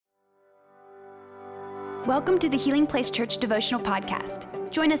Welcome to the Healing Place Church Devotional Podcast.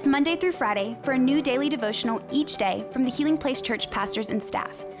 Join us Monday through Friday for a new daily devotional each day from the Healing Place Church pastors and staff.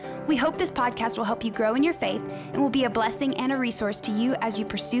 We hope this podcast will help you grow in your faith and will be a blessing and a resource to you as you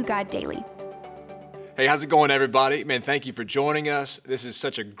pursue God daily. Hey, how's it going, everybody? Man, thank you for joining us. This is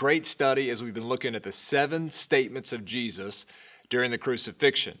such a great study as we've been looking at the 7 statements of Jesus during the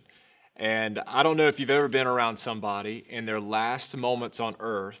crucifixion. And I don't know if you've ever been around somebody in their last moments on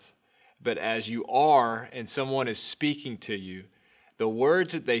earth, but as you are and someone is speaking to you, the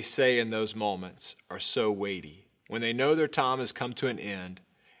words that they say in those moments are so weighty. When they know their time has come to an end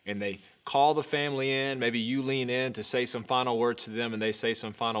and they call the family in, maybe you lean in to say some final words to them and they say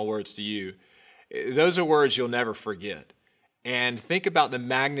some final words to you, those are words you'll never forget. And think about the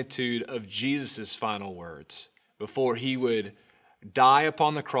magnitude of Jesus' final words before he would die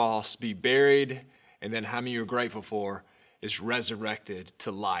upon the cross, be buried, and then how many you're grateful for is resurrected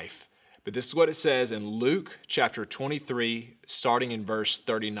to life. But this is what it says in Luke chapter 23, starting in verse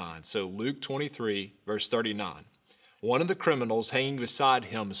 39. So Luke 23, verse 39. One of the criminals hanging beside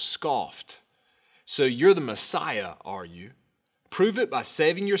him scoffed. "So you're the Messiah, are you? Prove it by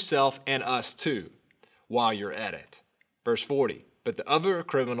saving yourself and us too, while you're at it." Verse 40. But the other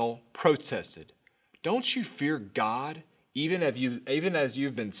criminal protested, "Don't you fear God, even as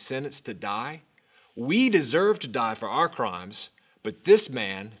you've been sentenced to die? We deserve to die for our crimes, but this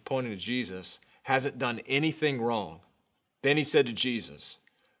man," pointing to Jesus, "hasn't done anything wrong." Then he said to Jesus,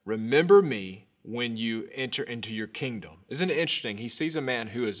 "Remember me when you enter into your kingdom." Isn't it interesting? He sees a man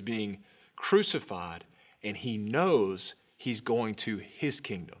who is being crucified, and he knows he's going to his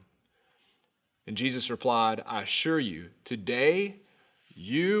kingdom. And Jesus replied, "I assure you, today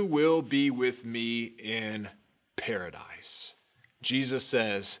you will be with me in paradise." Jesus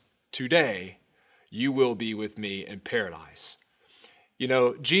says, "Today you will be with me in paradise." You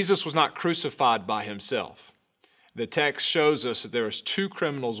know, Jesus was not crucified by himself. The text shows us that there was 2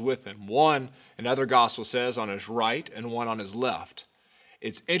 criminals with him. One, another gospel says, on his right and one on his left.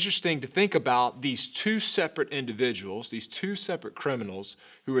 It's interesting to think about these 2 separate individuals, these 2 separate criminals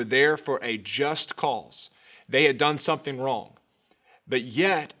who were there for a just cause. They had done something wrong, but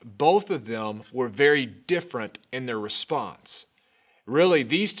yet both of them were very different in their response. Really,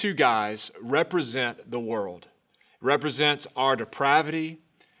 these 2 guys represent the world. It represents our depravity,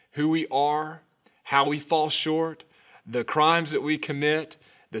 who we are, how we fall short, the crimes that we commit,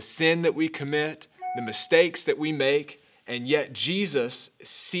 the sin that we commit, the mistakes that we make. And yet Jesus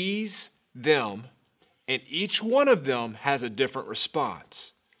sees them, and each one of them has a different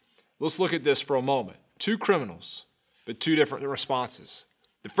response. Let's look at this for a moment. 2 criminals, but 2 different responses.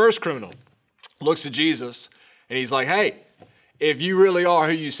 The first criminal looks at Jesus, and he's like, "Hey, if you really are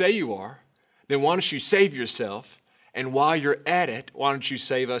who you say you are, then why don't you save yourself? And while you're at it, why don't you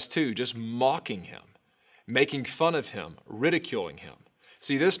save us too?" Just mocking him, making fun of him, ridiculing him.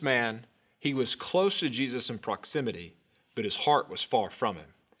 See, this man, he was close to Jesus in proximity, but his heart was far from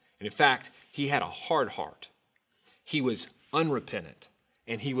him. And in fact, he had a hard heart. He was unrepentant.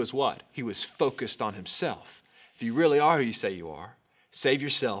 And he was what? He was focused on himself. If you really are who you say you are, save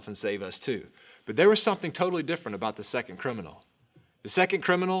yourself and save us too. But there was something totally different about the second criminal. The second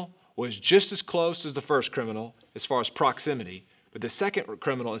criminal was just as close as the first criminal as far as proximity. But the second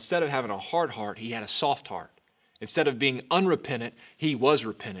criminal, instead of having a hard heart, he had a soft heart. Instead of being unrepentant, he was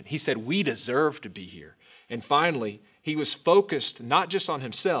repentant. He said, "We deserve to be here." And finally, he was focused not just on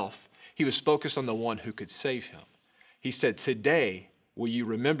himself, he was focused on the one who could save him. He said, "Today will you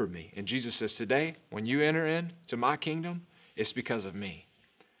remember me?" And Jesus says, "Today, when you enter into my kingdom, it's because of me."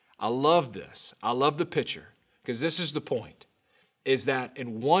 I love this. I love the picture, because this is the point, is that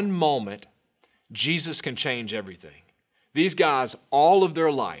in one moment, Jesus can change everything. These guys, all of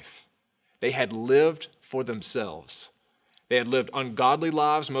their life, they had lived for themselves. They had lived ungodly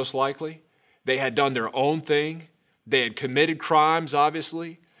lives, most likely. They had done their own thing. They had committed crimes,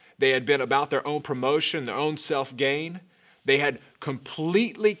 obviously. They had been about their own promotion, their own self-gain. They had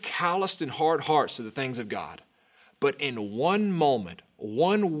completely calloused and hard hearts to the things of God. But in one moment,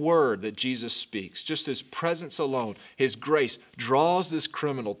 one word that Jesus speaks, just his presence alone, his grace draws this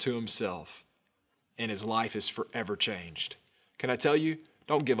criminal to himself, and his life is forever changed. Can I tell you,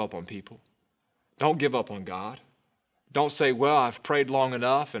 don't give up on people. Don't give up on God. Don't say, "Well, I've prayed long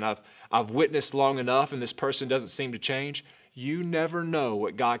enough and I've witnessed long enough and this person doesn't seem to change." You never know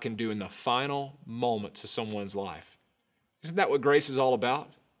what God can do in the final moments of someone's life. Isn't that what grace is all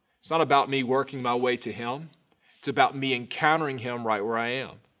about? It's not about me working my way to him. It's about me encountering him right where I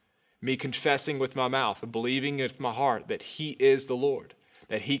am. Me confessing with my mouth and believing with my heart that he is the Lord,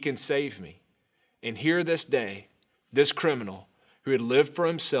 that he can save me. And here this day, this criminal who had lived for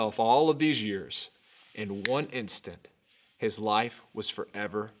himself all of these years, in one instant, his life was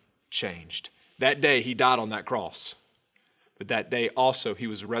forever changed. That day he died on that cross, but that day also he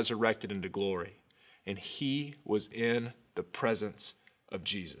was resurrected into glory, and he was in the presence of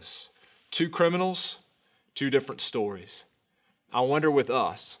Jesus. Two criminals, two different stories. I wonder with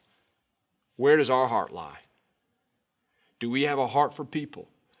us, where does our heart lie? Do we have a heart for people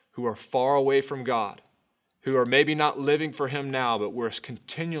who are far away from God, who are maybe not living for him now, but we're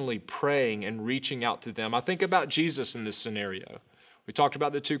continually praying and reaching out to them? I think about Jesus in this scenario. We talked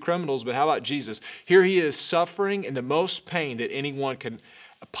about the two criminals, but how about Jesus? Here he is suffering in the most pain that anyone can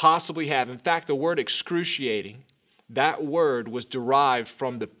possibly have. In fact, the word excruciating, that word was derived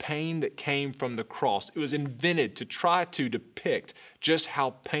from the pain that came from the cross. It was invented to try to depict just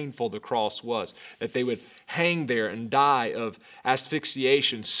how painful the cross was, that they would hang there and die of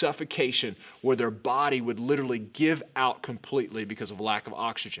asphyxiation, suffocation, where their body would literally give out completely because of lack of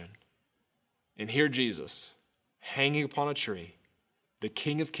oxygen. And here Jesus, hanging upon a tree, the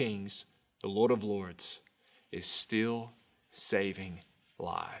King of Kings, the Lord of Lords, is still saving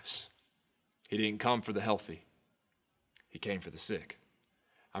lives. He didn't come for the healthy. He came for the sick.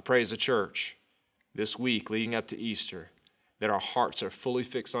 I pray as a church this week leading up to Easter that our hearts are fully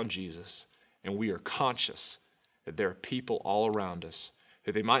fixed on Jesus, and we are conscious that there are people all around us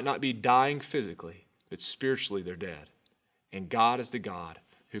who they might not be dying physically, but spiritually they're dead. And God is the God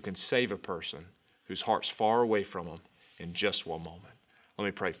who can save a person whose heart's far away from him in just one moment. Let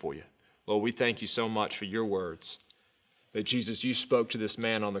me pray for you. Lord, we thank you so much for your words. That Jesus, you spoke to this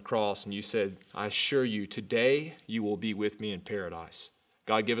man on the cross and you said, I assure you, today you will be with me in paradise.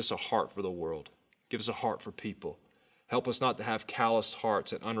 God, give us a heart for the world. Give us a heart for people. Help us not to have calloused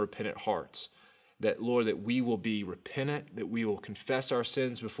hearts and unrepentant hearts. That, Lord, that we will be repentant, that we will confess our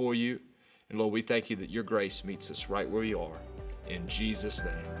sins before you. And Lord, we thank you that your grace meets us right where we are. In Jesus'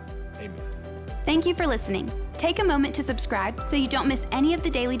 name, amen. Thank you for listening. Take a moment to subscribe so you don't miss any of the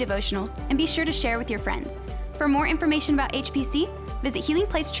daily devotionals, and be sure to share with your friends. For more information about HPC, visit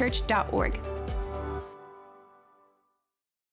healingplacechurch.org.